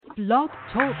Blog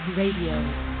Talk Radio.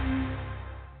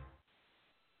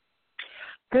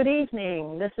 Good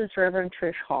evening. This is Reverend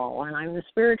Trish Hall, and I'm the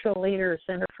spiritual leader of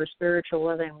Center for Spiritual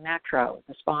Living Metro,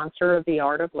 the sponsor of the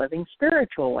Art of Living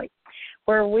Spiritually,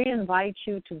 where we invite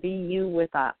you to be you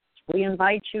with us. We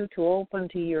invite you to open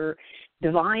to your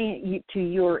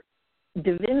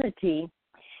divinity,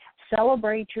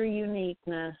 celebrate your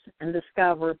uniqueness, and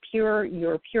discover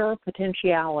your pure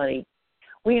potentiality.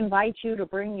 We invite you to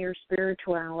bring your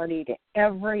spirituality to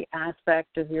every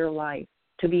aspect of your life,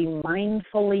 to be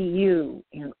mindfully you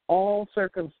in all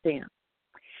circumstance.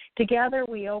 Together,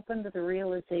 we open to the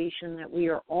realization that we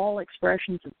are all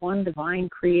expressions of one divine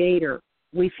creator.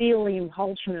 We feel the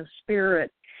impulsion of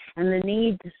spirit and the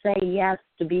need to say yes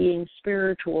to being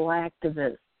spiritual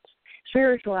activists.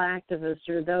 Spiritual activists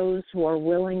are those who are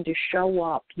willing to show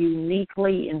up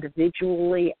uniquely,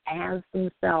 individually, as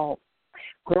themselves,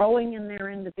 growing in their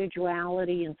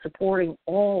individuality and supporting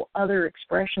all other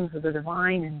expressions of the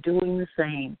divine and doing the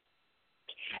same.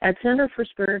 At Center for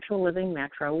Spiritual Living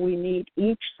Metro, we meet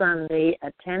each Sunday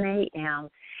at 10 a.m.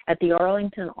 at the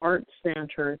Arlington Arts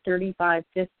Center,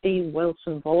 3550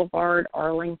 Wilson Boulevard,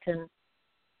 Arlington.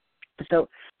 So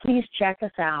please check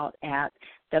us out at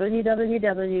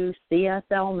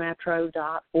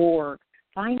www.cslmetro.org.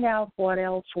 Find out what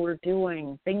else we're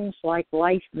doing, things like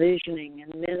life visioning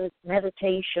and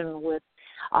meditation with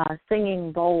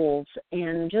singing bowls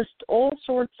and just all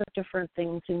sorts of different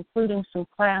things, including some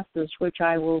classes which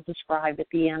I will describe at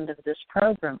the end of this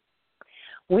program.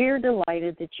 We're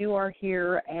delighted that you are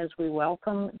here as we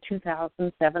welcome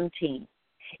 2017.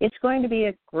 It's going to be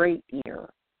a great year.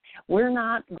 We're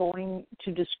not going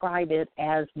to describe it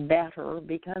as better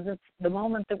because it's the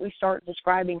moment that we start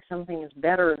describing something as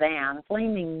better than,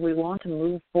 claiming we want to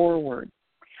move forward.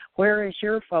 Where is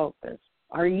your focus?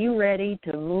 Are you ready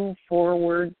to move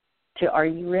forward? Are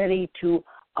you ready to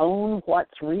own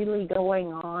what's really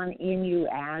going on in you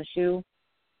as you?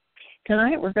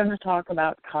 Tonight we're going to talk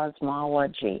about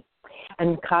cosmology.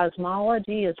 And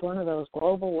cosmology is one of those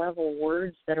global level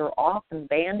words that are often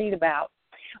bandied about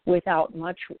without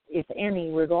much, if any,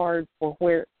 regard for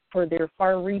their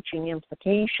far-reaching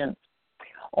implications.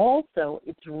 Also,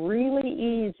 it's really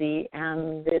easy,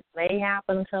 and it may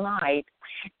happen tonight,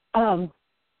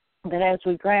 that as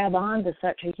we grab onto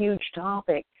such a huge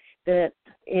topic, that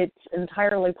it's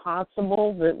entirely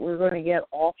possible that we're going to get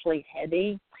awfully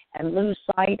heady and lose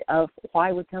sight of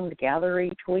why we come together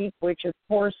each week, which, of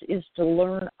course, is to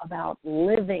learn about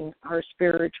living our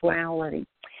spirituality.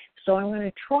 So I'm going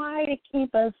to try to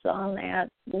keep us on that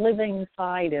living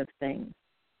side of things.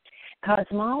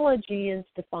 Cosmology is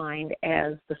defined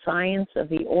as the science of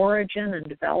the origin and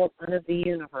development of the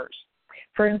universe.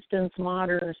 For instance,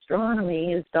 modern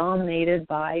astronomy is dominated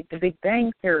by the Big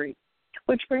Bang Theory,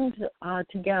 which brings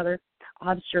together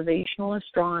observational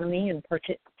astronomy and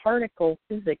particle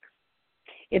physics.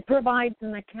 It provides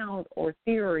an account or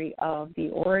theory of the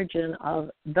origin of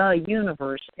the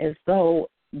universe as though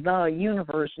the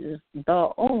universe is the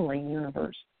only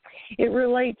universe. It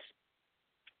relates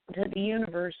to the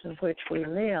universe in which we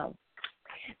live.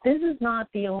 This is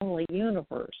not the only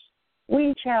universe.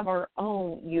 We each have our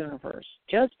own universe,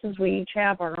 just as we each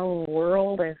have our own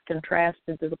world as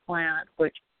contrasted to the planet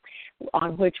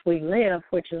on which we live,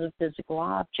 which is a physical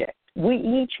object. We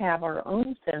each have our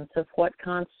own sense of what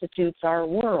constitutes our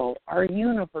world, our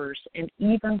universe, and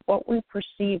even what we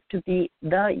perceive to be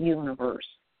the universe,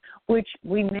 which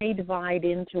we may divide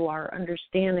into our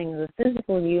understanding of the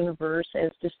physical universe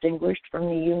as distinguished from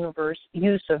the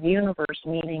use of universe,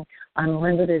 meaning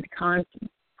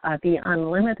the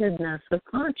unlimitedness of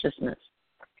consciousness.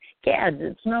 Gads,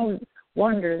 it's no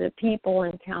wonder that people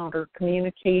encounter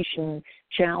communication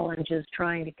challenges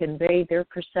trying to convey their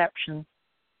perception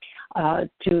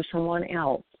to someone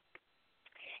else.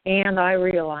 And I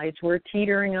realize we're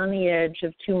teetering on the edge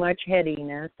of too much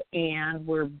headiness, and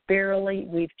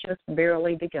we've just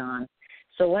barely begun.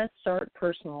 So let's start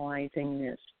personalizing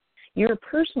this. Your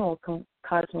personal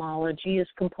cosmology is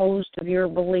composed of your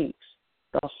beliefs,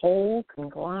 the whole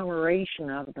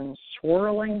conglomeration of them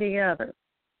swirling together.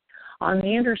 On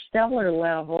the interstellar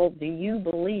level, do you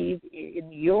believe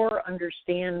in your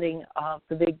understanding of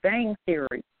the Big Bang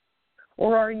Theory?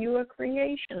 Or are you a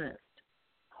creationist?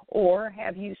 Or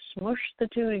have you smushed the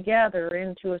two together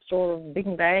into a sort of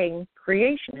Big Bang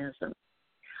creationism?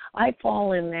 I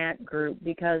fall in that group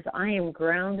because I am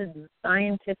grounded in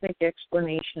scientific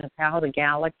explanation of how the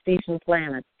galaxies and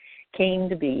planets came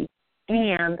to be,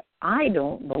 and I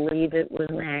don't believe it was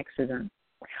an accident.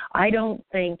 I don't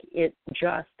think it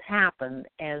just happened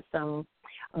as some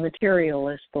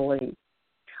materialists believe.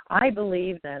 I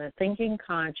believe that a thinking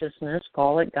consciousness,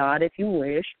 call it God if you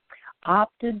wish,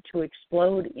 opted to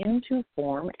explode into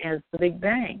form as the Big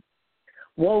Bang.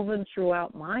 Woven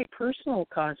throughout my personal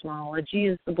cosmology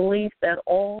is the belief that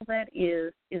all that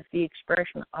is the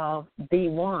expression of the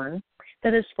one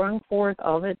that has sprung forth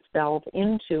of itself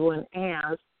into and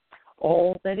as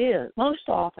all that is. Most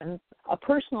often, a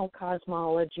personal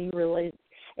cosmology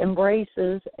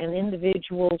embraces an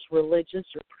individual's religious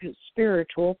or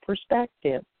spiritual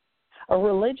perspective. A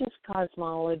religious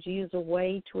cosmology is a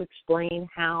way to explain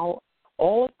how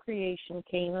all of creation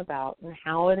came about and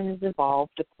how it has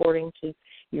evolved according to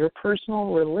your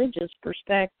personal religious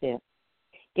perspective.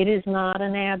 It is not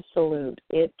an absolute.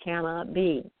 It cannot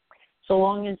be. So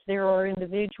long as there are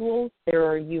individuals, there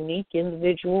are unique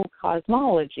individual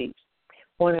cosmologies.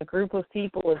 When a group of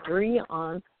people agree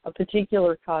on a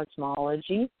particular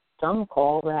cosmology, some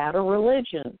call that a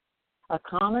religion. A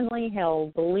commonly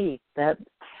held belief that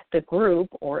the group,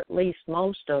 or at least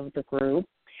most of the group,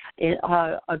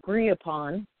 agree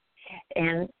upon,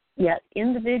 and yet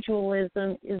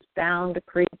individualism is bound to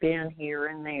creep in here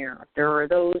and there. There are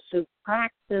those who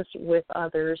practice with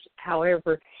others,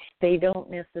 however, they don't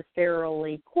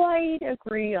necessarily quite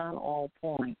agree on all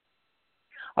points.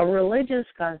 A religious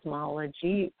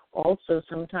cosmology, also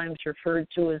sometimes referred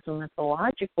to as a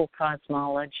mythological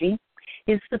cosmology,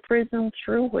 is the prism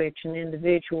through which an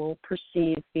individual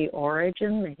perceives the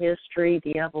origin, the history,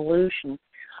 the evolution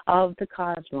of the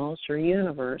cosmos or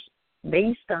universe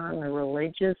based on the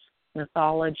religious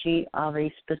mythology of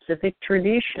a specific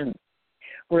tradition.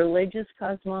 Religious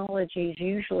cosmologies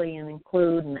usually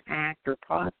include an act or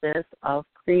process of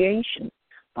creation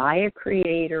by a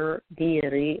creator,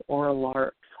 deity, or a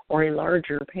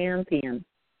larger pantheon.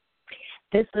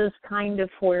 This is kind of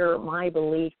where my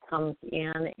belief comes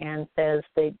in and says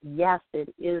that, yes,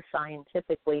 it is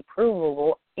scientifically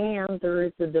provable and there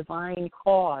is a divine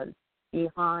cause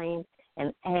behind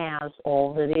and as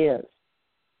all that is.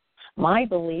 My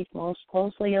belief most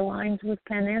closely aligns with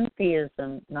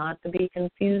panentheism, not to be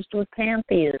confused with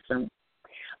pantheism.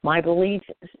 My belief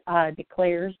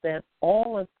declares that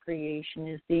all of creation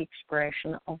is the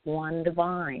expression of one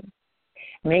divine,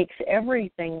 which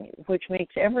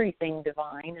makes everything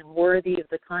divine and worthy of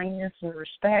the kindness and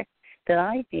respect that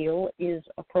I feel is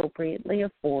appropriately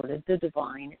afforded the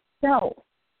divine itself.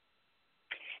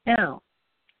 Now,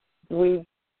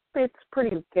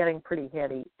 it's getting pretty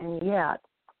heady, and yet,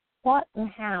 what and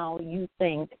how you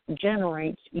think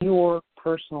generates your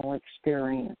personal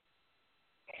experience.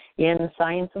 In the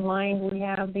science of mind, we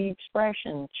have the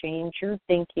expression, change your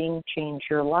thinking, change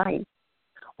your life.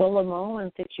 Well, the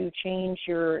moment that you change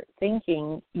your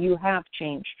thinking, you have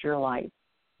changed your life,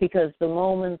 because the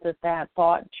moment that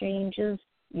thought changes,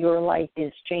 your life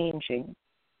is changing.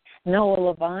 Noah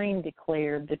Levine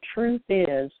declared, the truth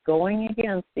is, going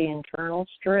against the internal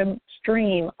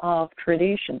stream of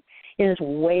tradition is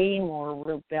way more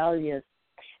rebellious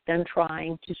than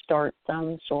trying to start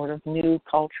some sort of new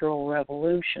cultural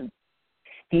revolution.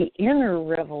 The inner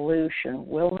revolution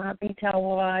will not be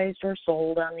televised or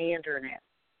sold on the internet.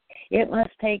 It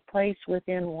must take place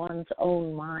within one's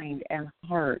own mind and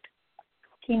heart.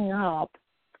 Waking up,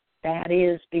 that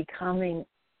is, becoming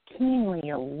keenly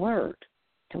alert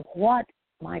to what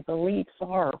my beliefs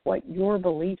are, what your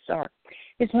beliefs are.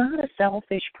 It's not a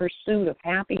selfish pursuit of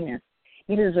happiness.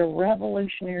 It is a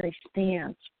revolutionary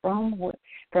stance from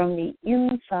the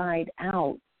inside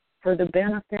out for the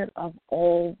benefit of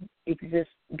all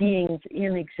beings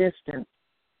in existence.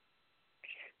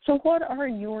 So what are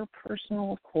your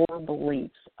personal core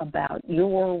beliefs about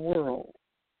your world,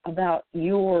 about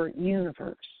your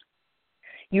universe?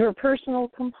 Your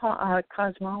personal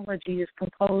cosmology is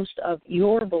composed of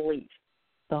your beliefs,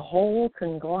 the whole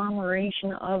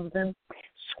conglomeration of them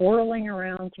swirling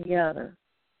around together.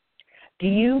 Do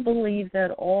you believe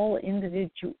that all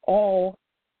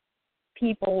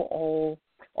people,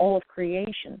 all of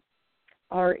creation,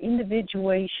 are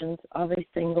individuations of a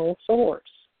single source?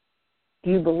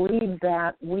 Do you believe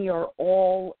that we are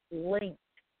all linked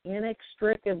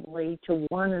inextricably to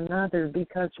one another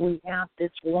because we have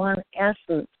this one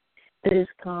essence that is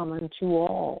common to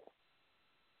all?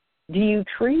 Do you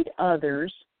treat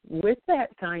others with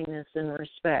that kindness and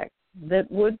respect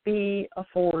that would be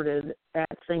afforded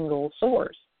that single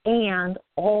source, and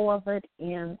all of it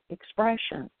in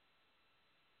expression?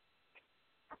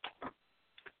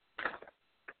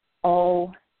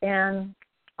 Oh, and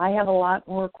I have a lot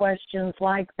more questions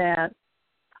like that.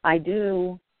 I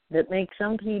do, that make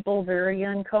some people very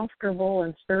uncomfortable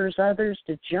and stirs others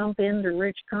to jump into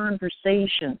rich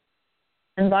conversation.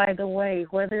 And by the way,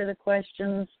 whether the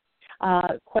questions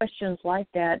like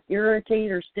that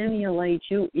irritate or stimulate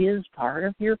you is part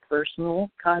of your personal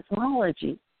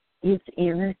cosmology. It's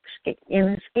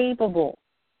inescapable.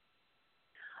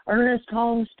 Ernest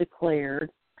Holmes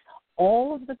declared,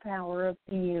 all of the power of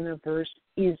the universe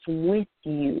is with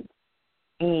you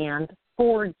and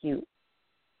for you.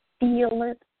 Feel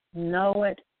it, know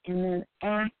it, and then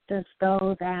act as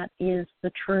though that is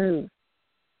the truth.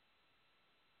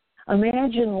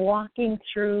 Imagine walking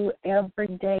through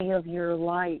every day of your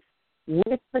life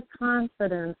with the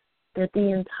confidence that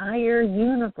the entire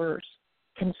universe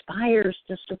conspires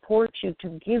to support you,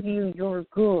 to give you your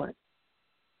good.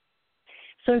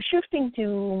 So shifting to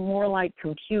more like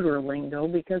computer lingo,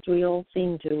 because we all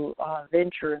seem to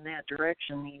venture in that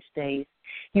direction these days,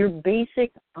 your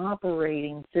basic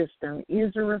operating system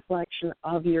is a reflection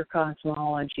of your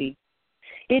cosmology.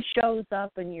 It shows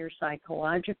up in your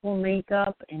psychological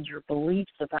makeup and your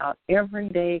beliefs about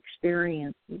everyday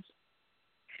experiences.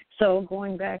 So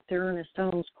going back to Ernest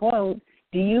Holmes' quote,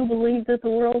 do you believe that the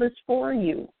world is for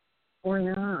you or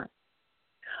not?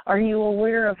 Are you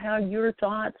aware of how your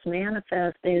thoughts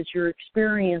manifest as your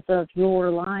experience of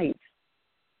your life?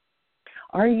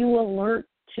 Are you alert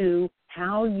to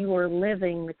how you are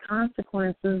living the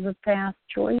consequences of past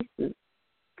choices?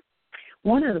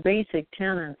 One of the basic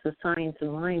tenets of Science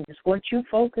of Mind is what you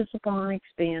focus upon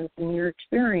expands in your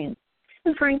experience.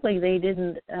 And frankly, they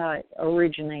didn't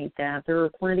originate that. There are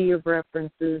plenty of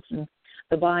references in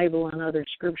the Bible and other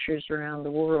scriptures around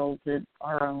the world that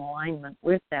are in alignment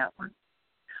with that one.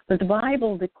 But the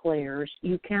Bible declares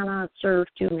you cannot serve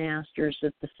two masters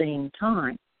at the same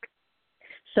time.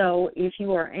 So if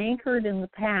you are anchored in the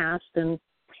past and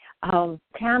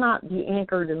cannot be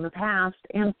anchored in the past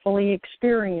and fully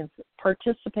experience,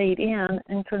 participate in,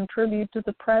 and contribute to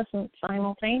the present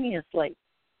simultaneously,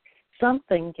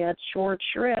 something gets short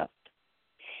shrift.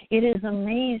 It is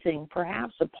amazing,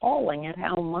 perhaps appalling, at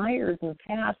how mired in the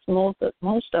past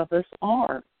most of us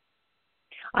are.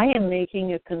 I am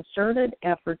making a concerted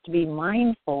effort to be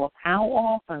mindful of how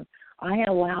often I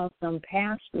allow some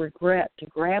past regret to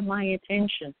grab my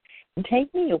attention and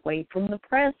take me away from the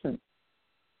present.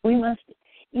 We must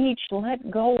each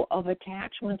let go of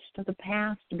attachments to the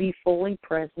past to be fully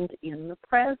present in the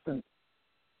present.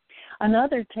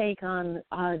 Another take on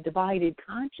divided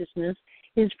consciousness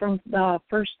is from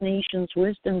First Nations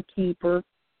wisdom keeper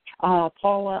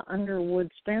Paula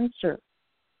Underwood Spencer.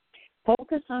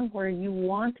 Focus on where you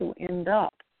want to end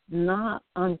up, not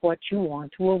on what you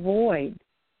want to avoid.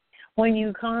 When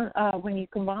you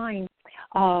combine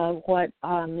what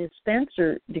Ms.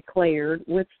 Spencer declared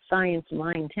with Science of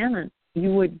Mind tenet,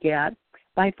 you would get,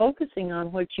 by focusing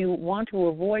on what you want to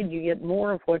avoid, you get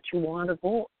more of what you want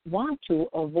to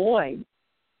avoid.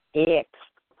 That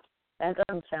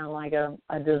doesn't sound like a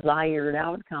desired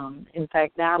outcome. In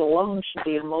fact, that alone should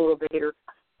be a motivator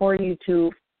for you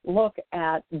to look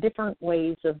at different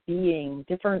ways of being,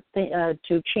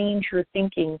 to change your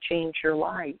thinking, change your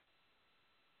life.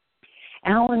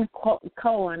 Alan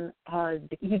Cohen,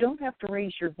 you don't have to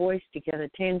raise your voice to get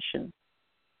attention.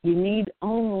 You need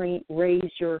only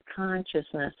raise your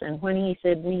consciousness. And when he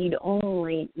said need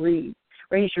only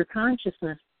raise your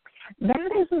consciousness,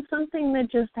 that isn't something that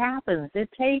just happens. It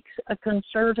takes a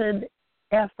concerted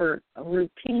effort, a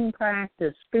routine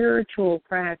practice, spiritual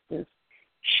practice,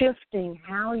 shifting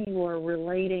how you are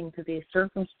relating to the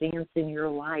circumstance in your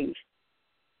life.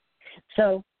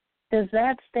 So does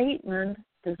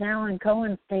Alan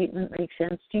Cohen's statement make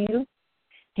sense to you?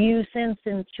 Do you sense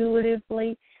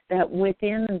intuitively that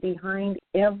within and behind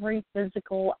every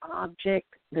physical object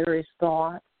there is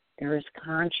thought, there is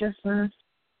consciousness?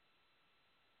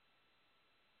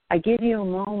 I give you a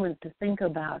moment to think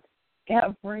about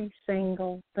every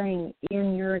single thing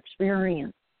in your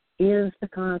experience is the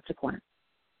consequence.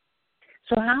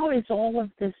 So how is all of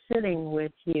this sitting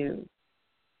with you?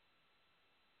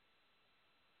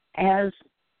 As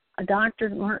Dr.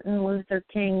 Martin Luther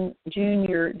King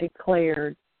Jr.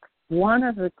 declared, one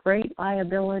of the great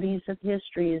liabilities of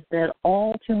history is that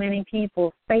all too many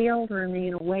people fail to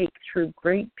remain awake through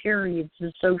great periods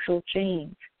of social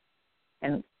change.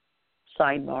 And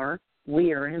sidebar,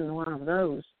 we are in one of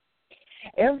those.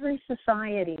 Every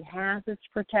society has its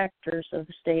protectors of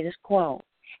the status quo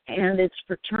and its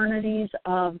fraternities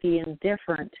of the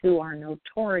indifferent who are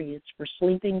notorious for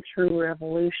sleeping through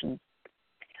revolutions.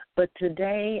 But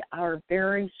today, our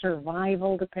very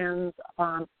survival depends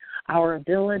upon our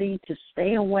ability to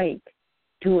stay awake,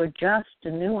 to adjust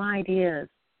to new ideas,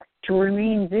 to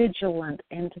remain vigilant,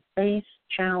 and to face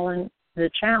the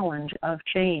challenge of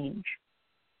change.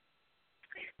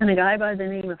 And a guy by the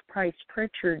name of Price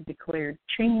Pritchard declared,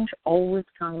 change always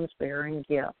comes bearing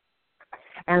gifts.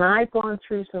 And I've gone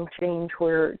through some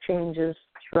changes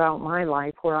throughout my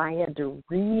life where I had to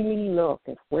really look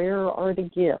at where are the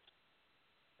gifts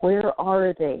Where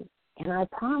are they? And I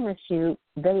promise you,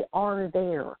 they are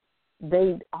there.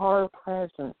 They are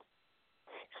present.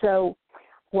 So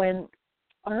when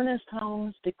Ernest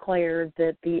Holmes declared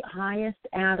that the highest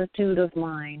attitude of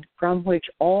mind from which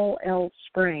all else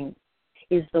springs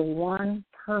is the one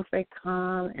perfect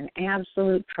calm and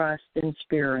absolute trust in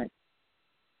spirit.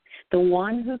 The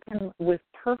one who can, with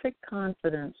perfect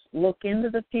confidence, look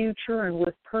into the future and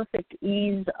with perfect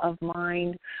ease of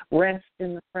mind rest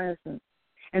in the present,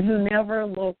 and who never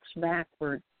looks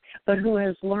backward, but who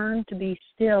has learned to be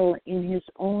still in his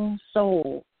own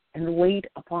soul and wait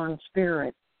upon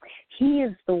spirit. He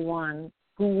is the one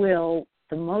who will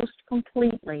the most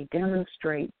completely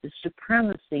demonstrate the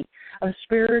supremacy of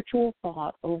spiritual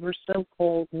thought over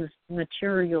so-called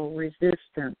material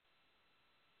resistance.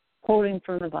 Quoting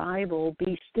from the Bible,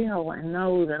 "Be still and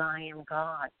know that I am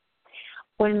God."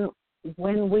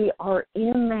 When we are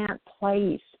in that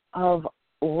place of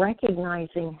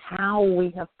recognizing how we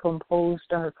have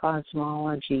composed our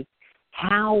cosmology,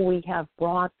 how we have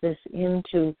brought this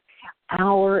into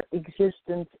our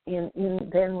existence and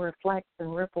then reflects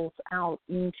and ripples out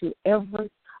into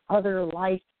every other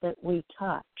life that we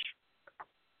touch.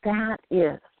 That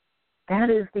is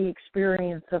the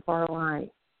experience of our life.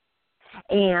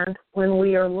 And when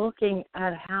we are looking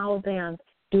at how then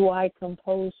do I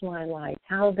compose my life,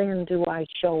 how then do I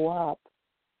show up,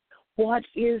 what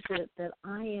is it that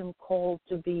I am called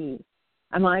to be?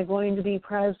 Am I going to be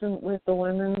present with the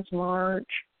Women's March?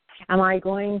 Am I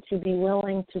going to be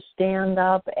willing to stand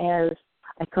up as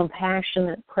a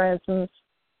compassionate presence?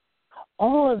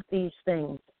 All of these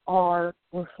things are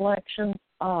reflections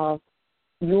of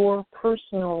your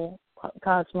personal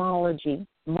cosmology,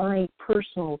 my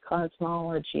personal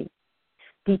cosmology,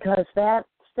 because that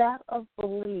set of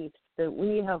beliefs that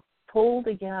we have pulled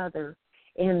together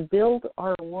and build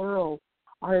our world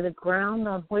are the ground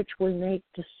on which we make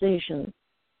decisions.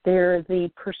 They're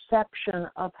the perception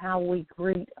of how we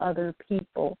greet other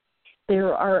people.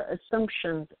 There are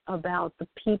assumptions about the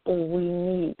people we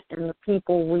meet and the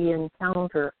people we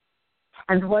encounter.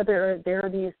 And whether there are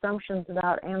the assumptions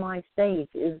about, am I safe?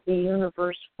 Is the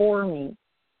universe for me?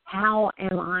 How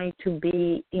am I to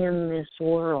be in this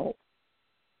world?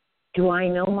 Do I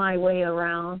know my way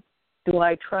around? Do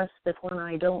I trust that when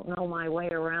I don't know my way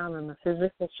around in the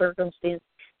physical circumstance,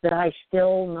 that I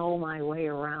still know my way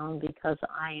around because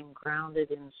I am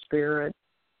grounded in spirit?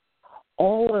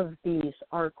 All of these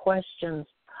are questions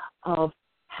of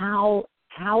how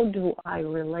do I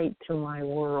relate to my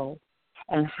world?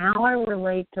 And how I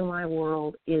relate to my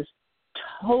world is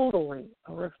totally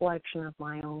a reflection of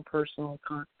my own personal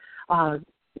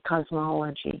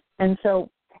cosmology. And so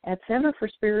at Center for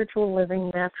Spiritual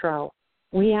Living Metro,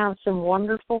 we have some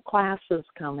wonderful classes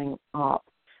coming up.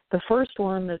 The first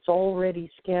one that's already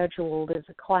scheduled is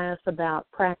a class about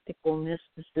practical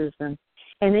mysticism,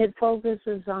 and it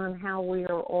focuses on how we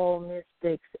are all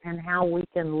mystics and how we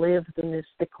can live the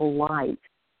mystical life.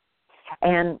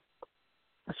 And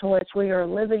so as we are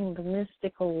living the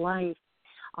mystical life,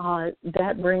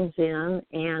 that brings in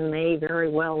and may very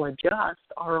well adjust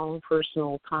our own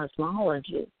personal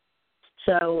cosmology.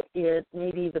 So it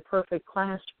may be the perfect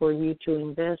class for you to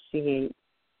investigate.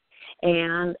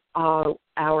 And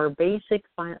our basic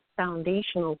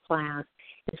foundational class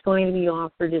is going to be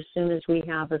offered as soon as we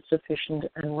have a sufficient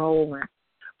enrollment.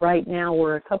 Right now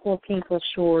we're a couple of people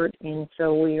short, and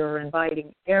so we are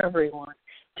inviting everyone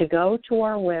to go to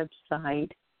our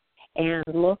website and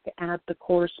look at the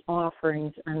course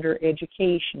offerings under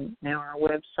education. Now our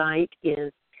website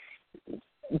is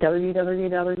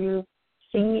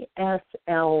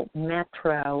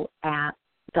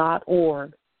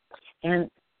www.cslmetro.org. And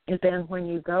then when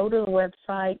you go to the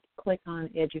website, click on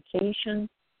education,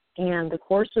 and the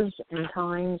courses and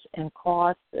times and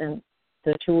costs and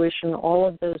the tuition, all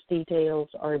of those details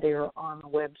are there on the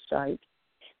website.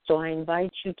 So I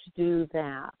invite you to do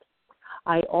that.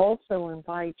 I also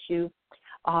invite you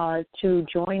to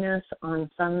join us on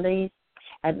Sundays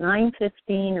at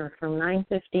 9:15 or from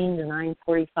 9:15 to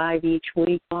 9:45 each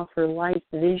week. Offer life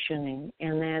visioning,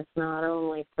 and that's not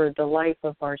only for the life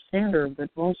of our center, but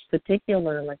most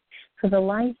particularly for the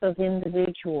life of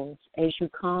individuals as you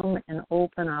come and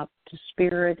open up to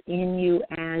Spirit in you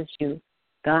as you,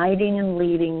 guiding and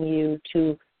leading you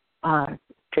to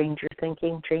change your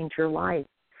thinking, change your life,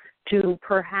 to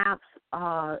perhaps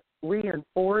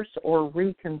reinforce or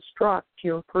reconstruct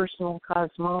your personal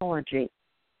cosmology.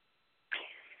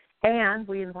 And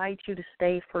we invite you to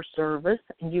stay for service,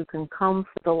 and you can come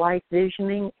for the life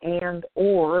visioning and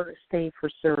or stay for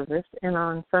service. And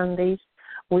on Sundays,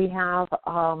 we have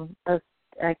a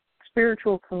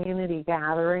spiritual community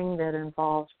gathering that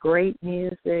involves great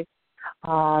music,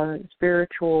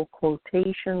 spiritual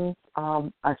quotations,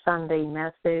 a Sunday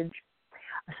message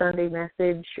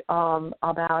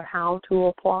about how to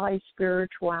apply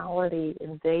spirituality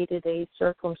in day-to-day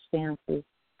circumstances,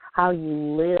 how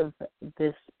you live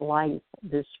this life,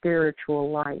 this spiritual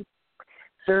life.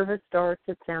 Service starts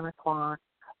at 10 o'clock.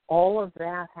 All of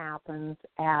that happens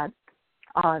at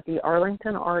the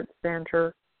Arlington Arts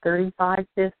Center,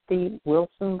 3550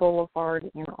 Wilson Boulevard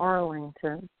in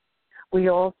Arlington. We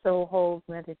also hold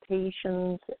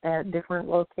meditations at different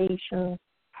locations,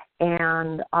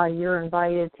 and you're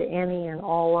invited to any and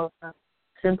all of them.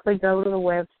 Simply go to the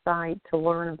website to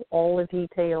learn all the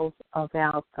details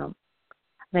about them.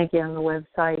 And again, the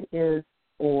website is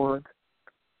 .org.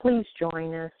 Please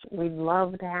join us. We'd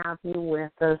love to have you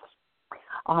with us.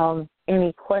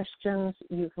 Any questions,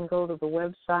 you can go to the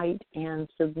website and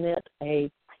submit a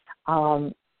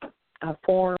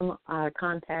form,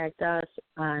 contact us,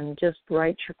 and just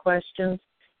write your questions.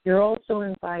 You're also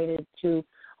invited to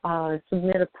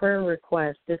submit a prayer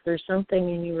request. If there's something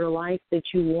in your life that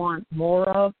you want more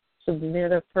of,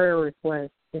 submit a prayer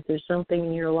request. If there's something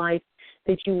in your life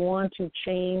that you want to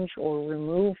change or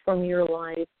remove from your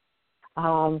life,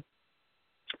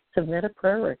 submit a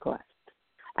prayer request.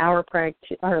 Our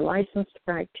licensed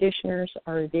practitioners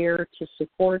are there to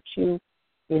support you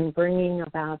in bringing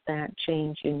about that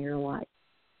change in your life.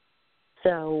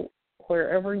 So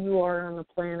wherever you are on the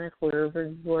planet, wherever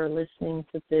you are listening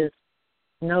to this,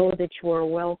 know that you are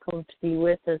welcome to be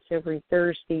with us every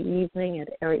Thursday evening at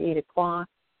 8 o'clock,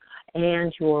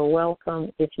 and you are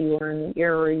welcome, if you are in the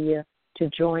area, to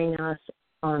join us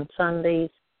on Sundays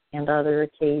and other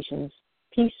occasions.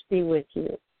 Peace be with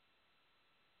you.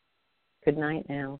 Good night now.